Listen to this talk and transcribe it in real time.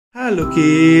Hello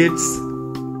kids,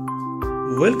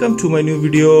 welcome to my new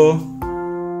video.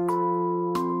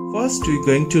 First we're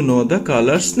going to know the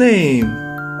color's name.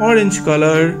 Orange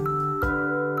color,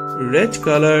 red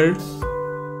color,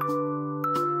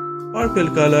 purple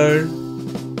color,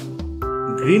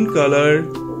 green color,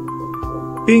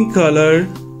 pink color,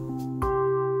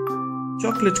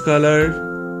 chocolate color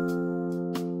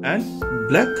and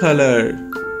black color.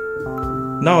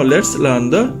 Now let's learn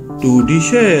the 2D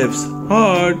shapes: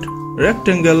 heart,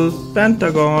 rectangle,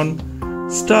 pentagon,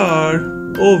 star,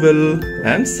 oval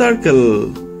and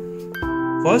circle.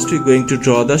 First we're going to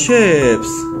draw the shapes.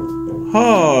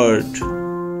 Heart,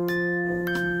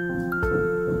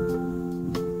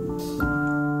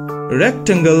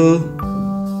 rectangle,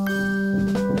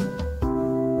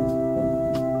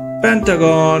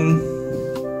 pentagon,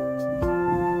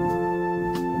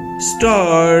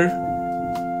 star,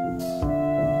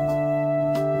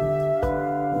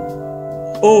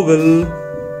 oval,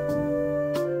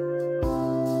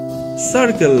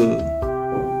 circle.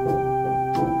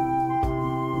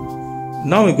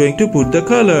 Now we're going to put the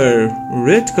color.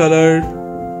 Red color,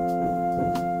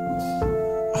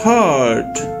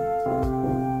 heart,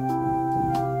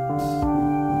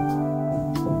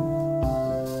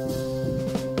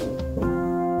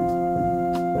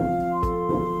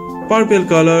 purple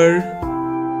color,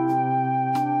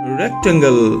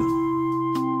 rectangle,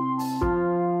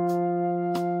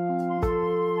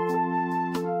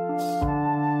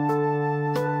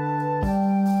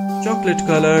 chocolate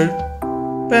color,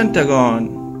 pentagon,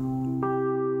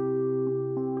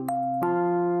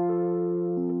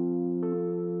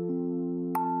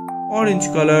 orange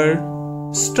color,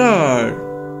 star,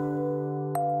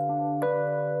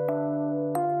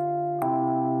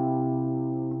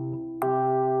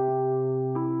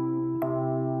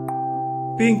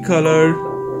 pink color,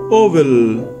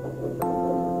 oval,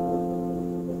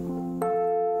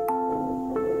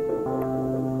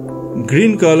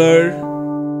 green color,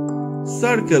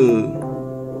 circle.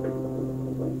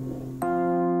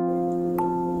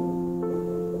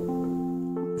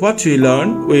 What we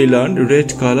learned? We learned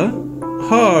red color,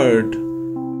 heart,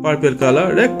 purple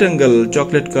color, rectangle,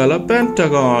 chocolate color,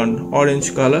 pentagon,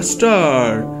 orange color,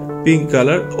 star, pink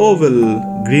color,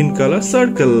 oval, green color,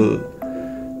 circle.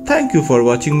 Thank you for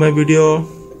watching my video.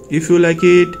 If you like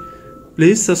it,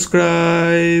 please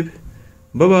subscribe.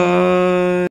 Bye bye.